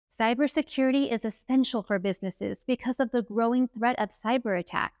Cybersecurity is essential for businesses because of the growing threat of cyber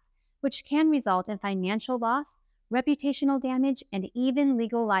attacks, which can result in financial loss, reputational damage, and even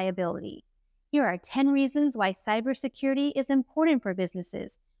legal liability. Here are 10 reasons why cybersecurity is important for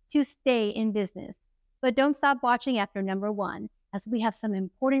businesses to stay in business. But don't stop watching after number 1, as we have some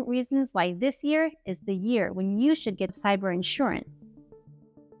important reasons why this year is the year when you should get cyber insurance.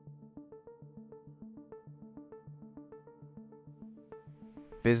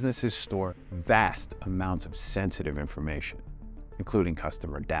 Businesses store vast amounts of sensitive information, including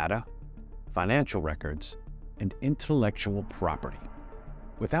customer data, financial records, and intellectual property.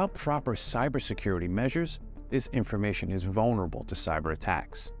 Without proper cybersecurity measures, this information is vulnerable to cyber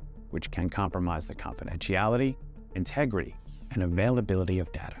attacks, which can compromise the confidentiality, integrity, and availability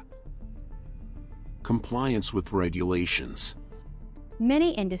of data. Compliance with regulations.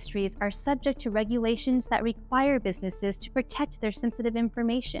 Many industries are subject to regulations that require businesses to protect their sensitive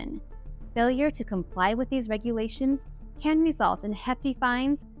information. Failure to comply with these regulations can result in hefty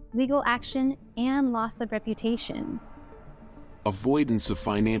fines, legal action, and loss of reputation. Avoidance of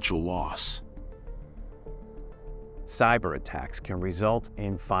financial loss. Cyber attacks can result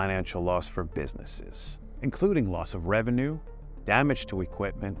in financial loss for businesses, including loss of revenue, damage to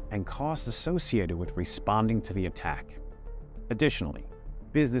equipment, and costs associated with responding to the attack. Additionally,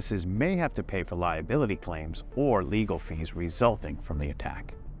 businesses may have to pay for liability claims or legal fees resulting from the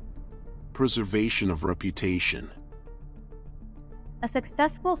attack. Preservation of reputation. A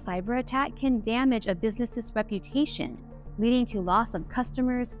successful cyber attack can damage a business's reputation, leading to loss of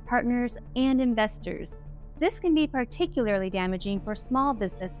customers, partners, and investors. This can be particularly damaging for small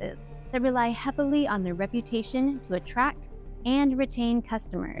businesses that rely heavily on their reputation to attract and retain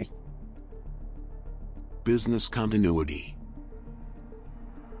customers. Business continuity.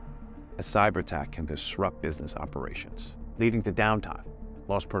 A cyber attack can disrupt business operations, leading to downtime,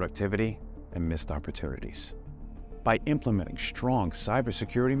 lost productivity, and missed opportunities. By implementing strong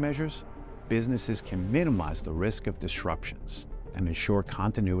cybersecurity measures, businesses can minimize the risk of disruptions and ensure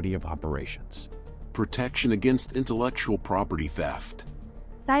continuity of operations. Protection against intellectual property theft.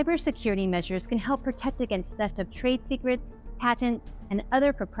 Cybersecurity measures can help protect against theft of trade secrets, patents, and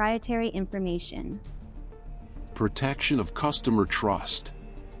other proprietary information. Protection of customer trust.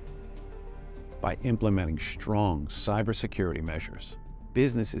 By implementing strong cybersecurity measures,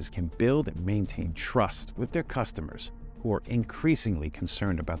 businesses can build and maintain trust with their customers who are increasingly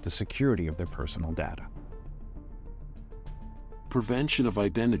concerned about the security of their personal data. Prevention of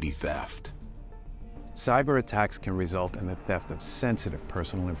identity theft. Cyber attacks can result in the theft of sensitive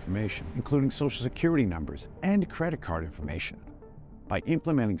personal information, including social security numbers and credit card information. By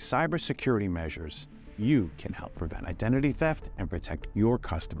implementing cybersecurity measures, you can help prevent identity theft and protect your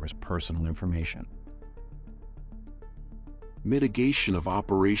customers' personal information. Mitigation of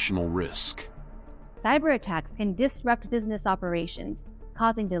operational risk. Cyber attacks can disrupt business operations,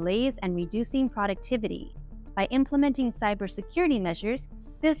 causing delays and reducing productivity. By implementing cybersecurity measures,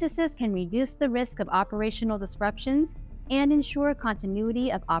 businesses can reduce the risk of operational disruptions and ensure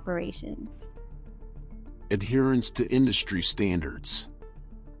continuity of operations. Adherence to industry standards.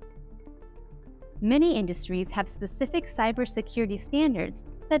 Many industries have specific cybersecurity standards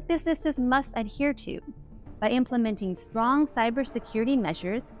that businesses must adhere to. By implementing strong cybersecurity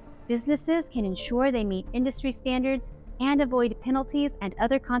measures, businesses can ensure they meet industry standards and avoid penalties and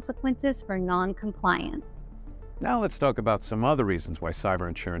other consequences for non-compliance. Now let's talk about some other reasons why cyber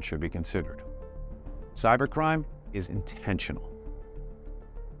insurance should be considered. Cybercrime is intentional.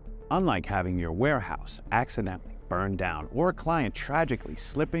 Unlike having your warehouse accidentally burned down or a client tragically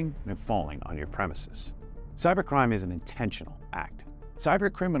slipping and falling on your premises, cybercrime is an intentional act.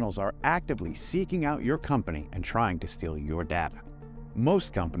 Cybercriminals are actively seeking out your company and trying to steal your data.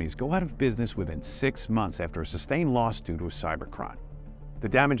 Most companies go out of business within 6 months after a sustained loss due to a cybercrime. The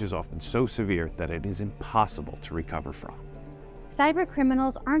damage is often so severe that it is impossible to recover from.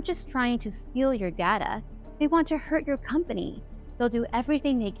 Cybercriminals aren't just trying to steal your data, they want to hurt your company. They'll do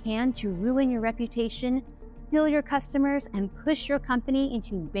everything they can to ruin your reputation, steal your customers, and push your company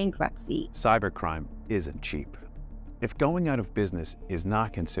into bankruptcy. Cybercrime isn't cheap. If going out of business is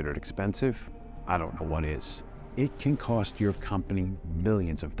not considered expensive, I don't know what is. It can cost your company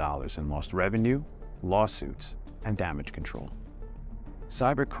millions of dollars in lost revenue, lawsuits, and damage control.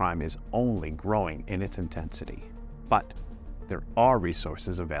 Cybercrime is only growing in its intensity, but there are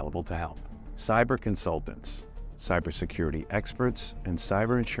resources available to help. Cyber consultants, cybersecurity experts, and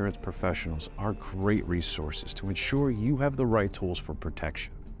cyber insurance professionals are great resources to ensure you have the right tools for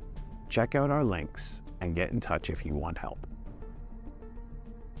protection. Check out our links and get in touch if you want help.